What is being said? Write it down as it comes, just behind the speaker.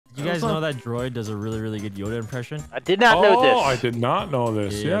You guys know that droid does a really good Yoda impression? I did not know this. Oh, I did not know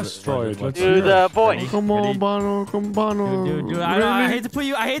this. Yeah, Yes, droid. Let's do hear the it. voice. Come on, Bono. Come on. Dude, I hate to put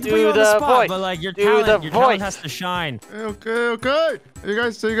you on the the spot, voice. but like your Do the talent has voice. to shine. Okay. You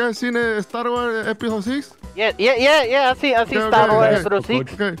guys seen Star Wars Episode 6? Yeah. I see Star Wars Episode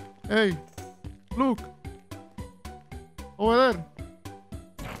 6. Okay. Hey, look. Over there.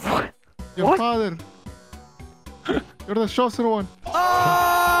 Your What? father. You're the chosen one.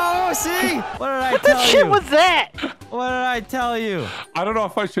 Oh, see? What did I What tell the you? shit was that? What did I tell you? I don't know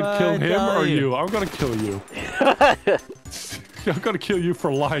if I should kill him or you. I'm gonna kill you. I'm gonna kill you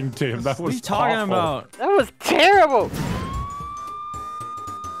for lying to him. That What are was you talking awful. about? That was terrible.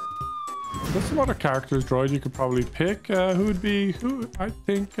 There's some other characters, droid, you could probably pick. Who I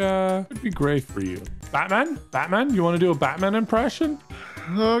think would be great for you. Batman? Batman? You want to do a Batman impression?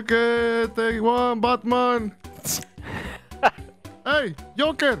 Okay, take one, Batman. Hey,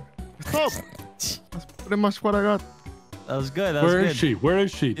 Joker. Stop. That's pretty much what I got. That was good. That was Where good. is she? Where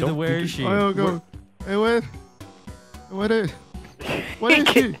is she? Either where is she? I'll go. Hey, where? Where is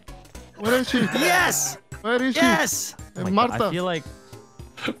she? Where is she? Yes! Where is she? Yes! Hey, Oh my God, Martha. I feel like...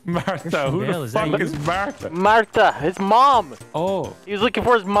 Martha. Who Bale, the is that fuck you? is Martha? Martha, his mom. Oh. He was looking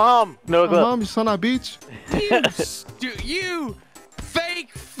for his mom. No, My mom is on a beach. You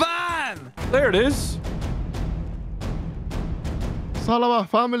fake fan! There it is. It's all about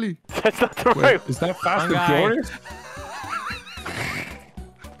family. that's not the right. Is that Fast and guy. Furious?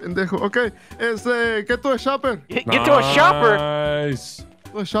 Pendejo. Okay, get to a shopper. Get to a shopper. Nice.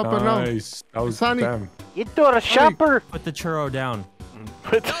 To a shopper now. Nice. That was Sunny. them. Get to a shopper. Put the churro down.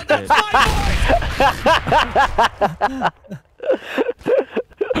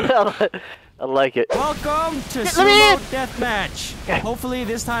 I like it. Welcome to Let me Sumo in. Deathmatch. Hopefully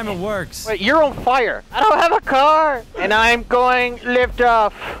this time it works. Wait, you're on fire. I don't have a car, and I'm going lift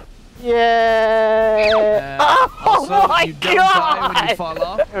off. Yeah. Oh Also, my you don't die when you God. fall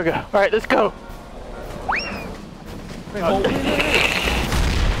off. Here we go. All right, let's go.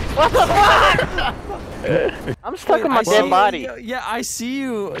 What the fuck? I'm stuck in my I dead see- body. Yeah, I see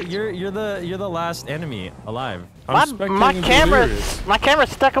you. You're the last enemy alive. My spectating camera, delirious. my camera's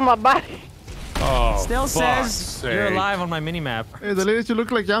stuck on my body. Oh, Still fuck's says you're sake. alive on my minimap. Hey, the lady, you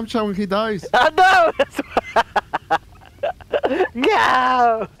look like Yamcha when he dies. I know.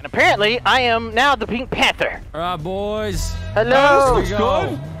 No. And apparently, I am now the Pink Panther. Alright, boys. Hello. Looks Here we go.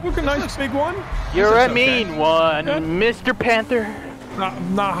 good. Look a nice big one. You're a This looks mean one, Mr. Panther.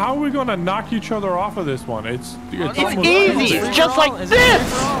 Now, how are we gonna knock each other off of this one? It's It's almost easy. easy. It's just like Is it this.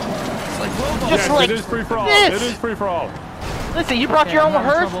 It's like Robo. Just Yes, like it is free for all. this. It is free for all. Listen, you brought Okay, your I'm own having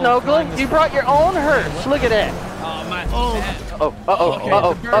hearse, trouble flying Nogla. this You brought your own hearse. Look at that. Oh man.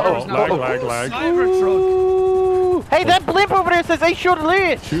 Lag. Ooh. Hey, that blimp over there says H.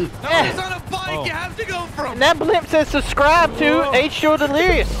 Delirious. Shoot. No, it's on a bike. You have to go from. And that blimp says subscribe to H.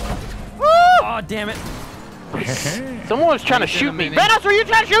 Delirious. Woo! Oh, damn it. Someone was trying to Wait a shoot me. minute. Venos, were you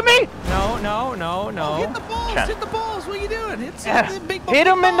trying to shoot me? No. Hit the balls. Hit the balls. What are you doing? Hit Yeah. the big balls. Hit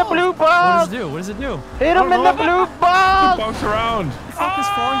him in the blue What balls. does it do? What does it do? Hit him in the blue balls. Bounce around. What the fuck is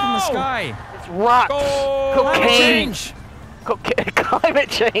falling from the sky? It's rocks. Oh, Climate Cocaine. change. Climate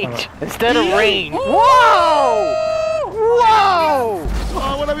change instead of rain. Whoa! Whoa! Oh,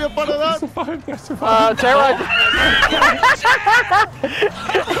 I want to be a part of that. Terra.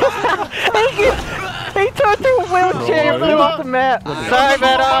 he took through a wheelchair and flew off the map. Sorry,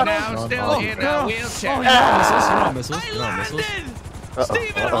 Venom. Now still in a wheelchair. Oh, you're on missiles. You're on I missiles. landed.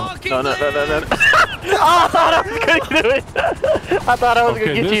 Stephen Hawking. No. Oh, I thought I was gonna do it. I thought I was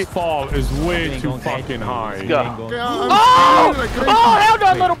gonna Okay, get this you. fall is way Ain't too going fucking crazy. high. Go. Okay, I'm Oh! like crazy. Oh, hell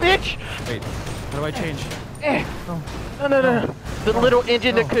no, little bitch! Wait, how do I change? No. The little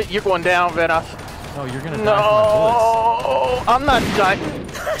engine that could. You're going down, Venos. Oh, you're gonna die from my bullets. No, I'm not dying.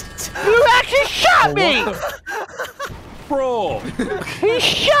 You actually shot me! Bro, He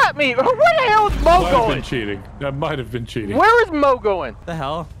shot me! Where the hell is Mo might have been going? cheating. That might have been cheating. Where is Mo going? What the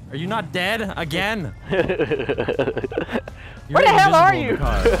hell? Are you not dead again? Where the hell are you?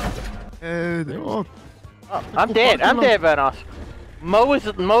 Oh, I'm dead, Venos. Mo's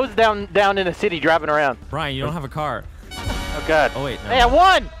down in the city driving around. Brian, you don't have a car. Oh god. Oh wait, no. Hey, I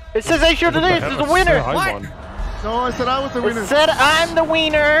won! It says I sure this is the winner! I won. no, I said I was the winner. It said I'm the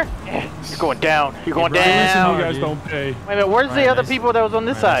winner! You're going down. You're going Listen, down. you guys don't pay. Wait a minute, where's the Brian, other nice- people that was on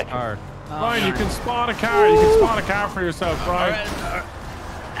this Brian, side? nice car. Brian, you can spawn a car. You can spawn a car for yourself, Brian.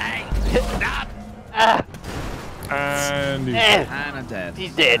 Hey, stop. Ah, And he's eh, And I'm dead.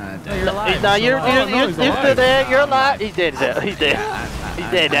 he's dead. No, you're alive. No, He's you're alive. no, he's still alive. there. You're alive. He's dead. He's dead. He's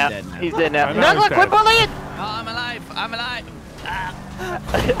dead now. He's dead now. I know No, he's look, quit dead. bullying! Oh, I'm alive. I'm alive. Ah.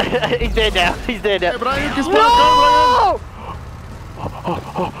 He's dead now. He's dead now. Hey, Brian, kiss my No!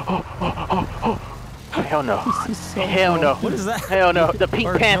 Hell no. Hell no. What is that? Hell no. The Pink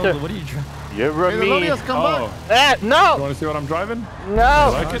Or, Panther. No, what are you trying? You're Hey, the me. Lodias, come back. You No! want to see what I'm driving?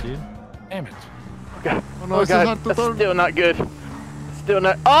 No! Like it? Dude. Damn it. God. Oh, no, Oh this is god. hard to That's turn. still not good. Still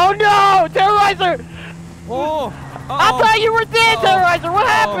not. Oh no! Terrorizer! Oh! I thought you were dead, Terrorizer! What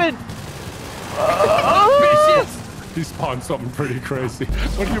happened? He spawned something pretty crazy.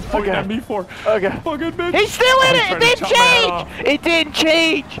 What are you pointing at me for? Okay. Fucking bitch. He's still in He's it! trying It to didn't chop my head off. change! It didn't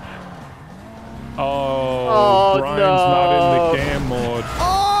change! Oh, Brian's not in the game mode.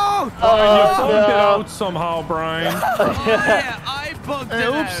 Oh! Brian, you Oh, bugged it no. out somehow, Brian. Oh, yeah, I bugged it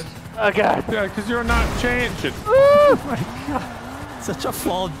oops. out. Oh god. Yeah, because you're not changing. Such a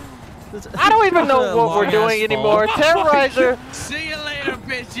flawed. I don't even know what we're long-ass doing anymore. Terrorizer! See you later,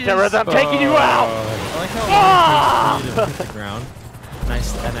 bitches. Terrorizer, I'm taking you out! I like how long it takes for me to hit the ground.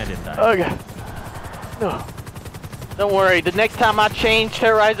 Nice, and I didn't die. Okay. No. Don't worry, the next time I change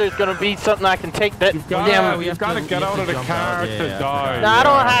Terrorizer is gonna be something I can take that. You've got we have to to- get we have out to of the jump car out. to Yeah, die. No, I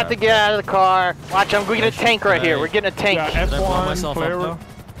don't have to get out of the car. Watch, I'm getting a tank right here. We're getting a tank. Yeah, Did I blow F1, myself up, player. though?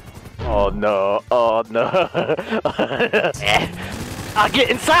 Oh no, oh no. I'll get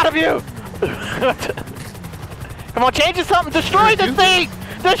inside of you! Come on, change it something, destroy the thing!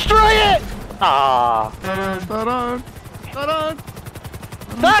 Destroy it! Ah. Ta-da, ta-da,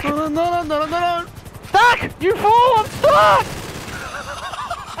 Stuck! ta-da, ta-da. Stuck! You fool! I'm stuck!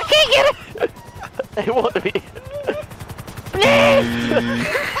 I can't get it! It won't be. Please!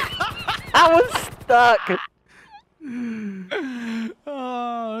 I was stuck!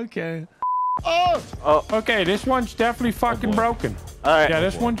 Oh, okay. Okay, this one's definitely fucking broken. Alright. Yeah,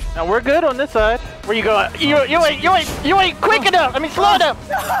 this one's. Now we're good on this side. Where you going? You ain't quick enough. I mean slow enough.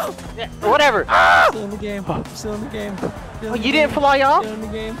 Yeah, whatever. Still in the game. Still in the game. Oh, you didn't fly off? Still in the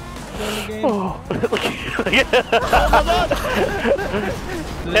game. Still in the game.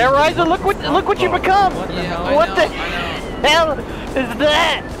 Terrorizer, look what you become. Yeah, What I the know. hell is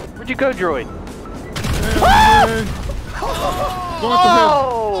that? Where'd you go, droid?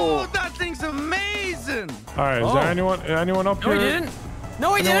 Oh, that thing's amazing. All right, is Oh. there anyone up No, here? he didn't.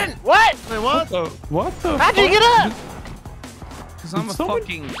 No, he didn't. What? Hey, what? What the? How'd you get up? Because I'm a someone-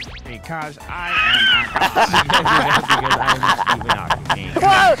 fucking... Because I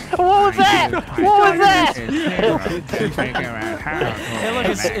What was that? What was that? Hey, look,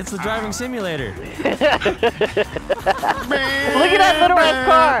 it's the driving simulator. Look at that little ass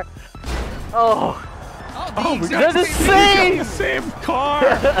car. Oh, Oh, they're the same. The same car.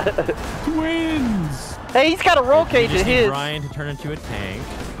 Twins. Hey, he's got a roll You cage in just need his. Brian to turn into a tank.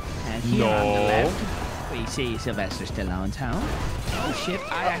 And here on the No. left, we see Sylvester Stallone's home. Oh shit,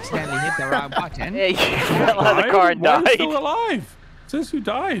 I accidentally hit the wrong button. Hey, you fell out of the car and Why are you died. still alive? It says you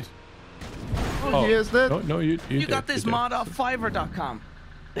died. Oh, he is dead. No, you You got did, this you did. mod off Fiverr.com.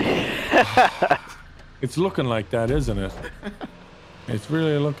 It's looking like that, isn't it? It's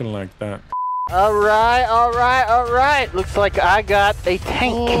really looking like that. All right. Looks like I got a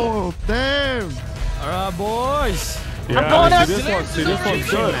tank. Oh, damn. All right, boys. Yeah, going up see this one. See this one's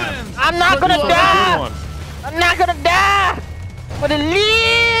good. I'm not gonna This one's a die. good one. I'm not gonna die. I'm gonna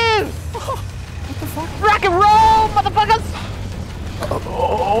live. What the fuck? Rock and roll, motherfuckers.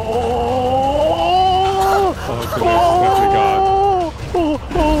 Oh,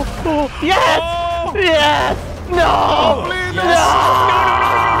 goodness, Yes! Oh! Yes! No! Please, No!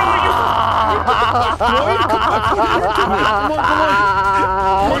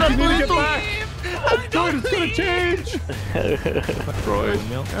 Droid, you need to get back. Droid, it's gonna change. Droid.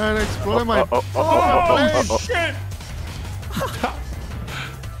 And explode my... Oh, plane. shit.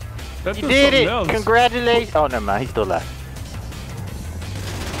 That You does did something it! else. Congratulations! Oh, never mind. He's still alive.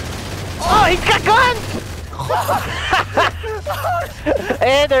 Oh, he's got guns!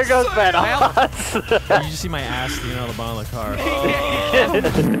 And there goes Vanoss. Did you just see my ass sticking out of the bottom of the car?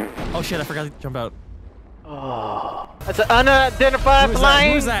 Oh shit, I forgot to jump out. Oh, that's an unidentified Who is that?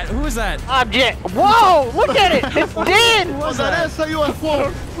 flying Who is that? Who is that? object. Whoa! Look at it! It's dead! Oh, that is a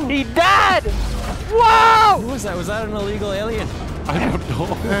UFO. He died! Whoa! Who was that? Was that an illegal alien? I don't know.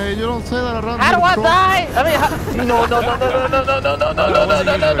 Hey, you don't say that around How do I bro. die? I mean, no.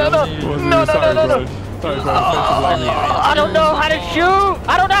 Sorry, I don't know how to shoot.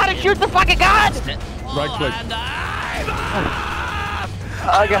 I don't know how to shoot the fucking gun. right click.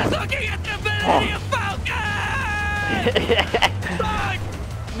 I got Looking at the Millennium Falcon!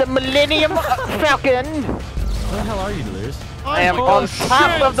 the Millennium Falcon. Where the hell are you, Delirious? I am on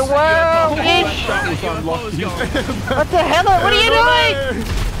top of the world, ish. That was unlucky. What the hell? What are you doing?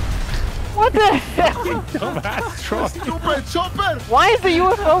 What the hell? Dumbass truck. Stupid chopper! Why is the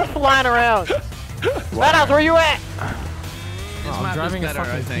UFO flying around? Badass, where you at? Oh, I'm map is driving better, a I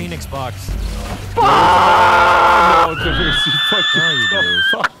fucking think. Phoenix box. No, Darius, you fucking Where are you, Darius?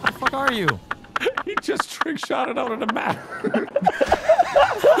 fuck. Where the fuck are you? He just trick shot it out of the map.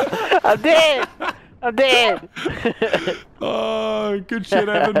 I'm dead. I'm dead. Oh, good shit,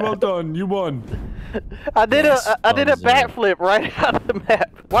 Evan. Well done. You won. I did Yes, a well backflip right out of the map.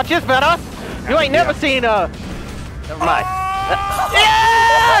 Watch this, Badass. You ain't never seen Never mind.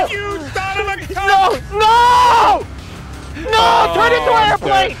 Yeah! You son of a No! No! No! Turn into an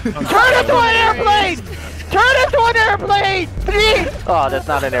airplane! Turn into an airplane! Turn into an airplane! Please! Oh, that's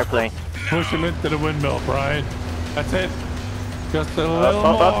not an airplane. Push him into the windmill, Brian. That's it. Just a little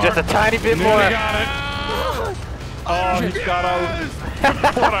more. Just a tiny bit Nearly more. got it. Oh, he got out.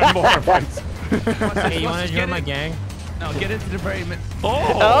 What on more fights. Hey, you want to join my gang? No, get into the pavement.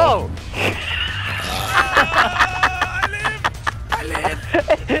 Oh! He's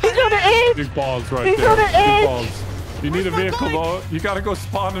on the edge! Big balls right He's there. on the Big edge. balls. You need a vehicle though. You gotta go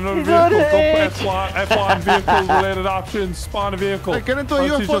spawn another He's on vehicle. the Go edge. F1 vehicle related options. Spawn a vehicle. Hey, get into a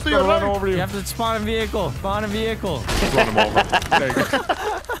Else he's UFO just to gonna your run right. over You you. have to spawn a vehicle. Spawn a vehicle. Run him over. There you go.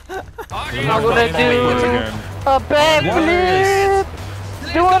 I'm gonna do Again. a backflip!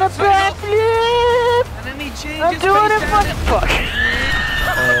 Doing a backflip! And then he changes I'm doing it face for down. fuck!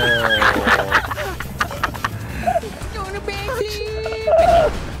 Doing a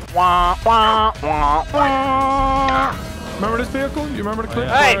backflip. Wah, wah, wah, wah. Remember this vehicle? You remember the clip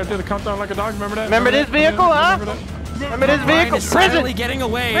Hey. where I did a countdown like a dog? Remember that? Remember this vehicle, huh? Remember that? Remember this Brian vehicle? is silently Prison! getting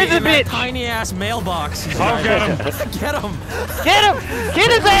away Prison in that bitch. tiny ass mailbox. He's I'll driving. get him. Get him! Get him!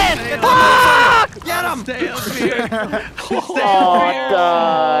 Get his ass! Fuck! Get him! Stay up here. Oh,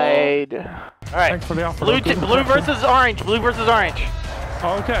 died. Alright. Thanks for the offer. Blue versus orange. Blue versus orange.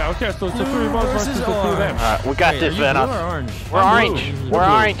 Okay, okay, so it's the three of us versus the two of them. Alright, we got Wait, this, are you man. blue or orange? We're I'm orange. blue. We're You're blue.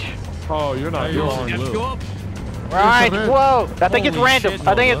 orange. Oh, you're not. Are You're you orange. Let's blue? go up. We're orange. man. Whoa. I think it's Holy random. shit, I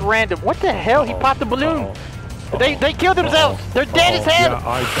think it's Nova. random. What the hell? He popped the balloon. Uh-oh. They killed themselves. They're dead as hell. Yeah,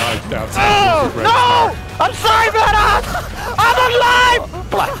 I died. Oh, no! I'm sorry, badass! I'm alive!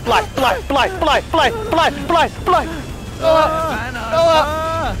 Fly, fly, fly, fly, fly, fly, fly, fly, fly. Go up. Go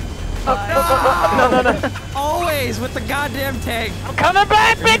up. No. Always with the goddamn tank. I'm coming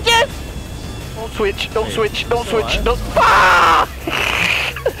back, bitches! Don't switch. Don't switch. Don't switch. Don't. Ah!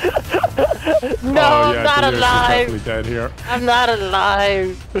 No, Oh, yeah, I'm not Darius is alive. definitely dead here. I'm not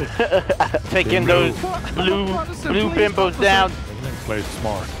alive. Taking those blue bimbos down. Play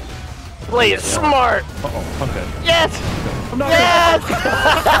smart. Play it smart. Uh-oh, I'm dead. Yes. Yes.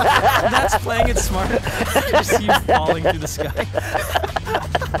 That's playing it smart. Just you falling through the sky.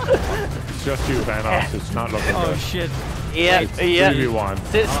 It's just you, Van Oss. It's not looking Oh good. shit. Yeah. Yeah. 3v1.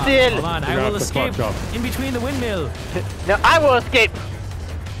 Sit still. Hold on, I You're will gonna have to escape fuck up. in between the windmill. No, I will escape.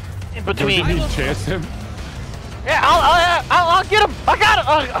 In between. Did he chase him? Yeah, I'll get him. I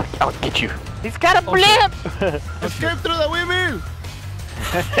got him. I'll get you. He's got a blimp. Escape through the windmill!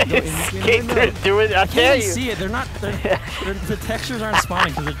 Escape through it. I I tell can't you. even see it. They're not. The textures aren't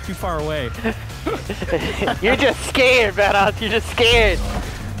spawning because they're too far away. You're just scared, badass. You're just scared.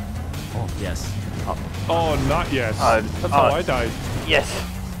 Oh yes. Oh, not yes. That's how I died. Yes.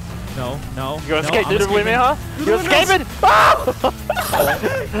 No. You gonna escape I'm through the escaping. windmill, huh? Through You the windmills. escaping? Oh!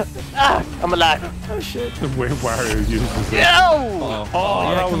 Ah, I'm alive. Oh shit. The way Wario uses it. No! Oh, Oh,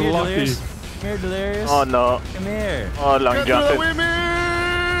 yeah, that come was here, lucky. Delirious. Come here, Delirious. Oh no. Come here. Oh, long Get through the jumping.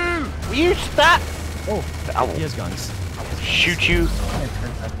 windmill! Will you stop? Oh, I will he has guns. shoot you.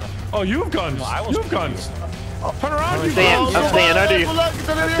 Oh, you have guns. I was You have guns. Turn around, you I'm guys. staying under you. Good luck, get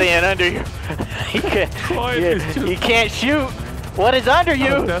I'm in. staying under you. Quiet is just- You can't shoot. What is under Oh,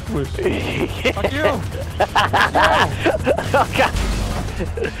 you? death wish. Fuck you. Oh, God.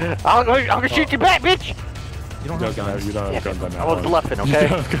 I'm gonna shoot you back, bitch. You don't have guns. You don't have guns on that I was one. bluffing, okay?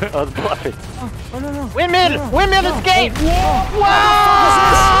 I was bluffing. Oh no. Windmill! Windmill escape! Whoa!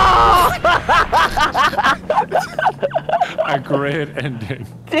 A great ending.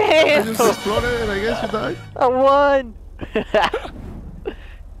 I Damn! just exploded and I guess you died. I won!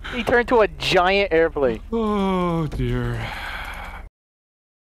 He turned to a giant airplane. Oh, dear.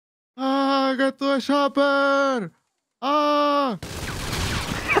 Ah, I got to a chopper! Ah!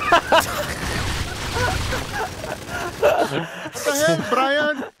 What the hell,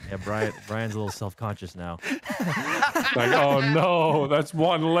 Brian? Yeah, Brian's a little self-conscious now. Like, oh no, that's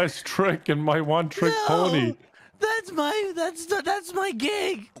one less trick in my one-trick pony. That's my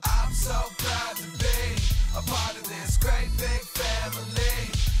gig. I'm so proud to be a part of this great big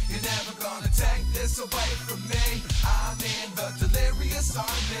family. You're never gonna take this away from me. I'm in the delirious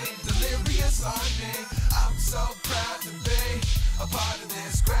army, delirious army. I'm so proud to be a part of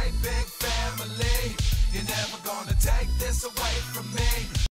this great big family. You're never gonna take this away from me.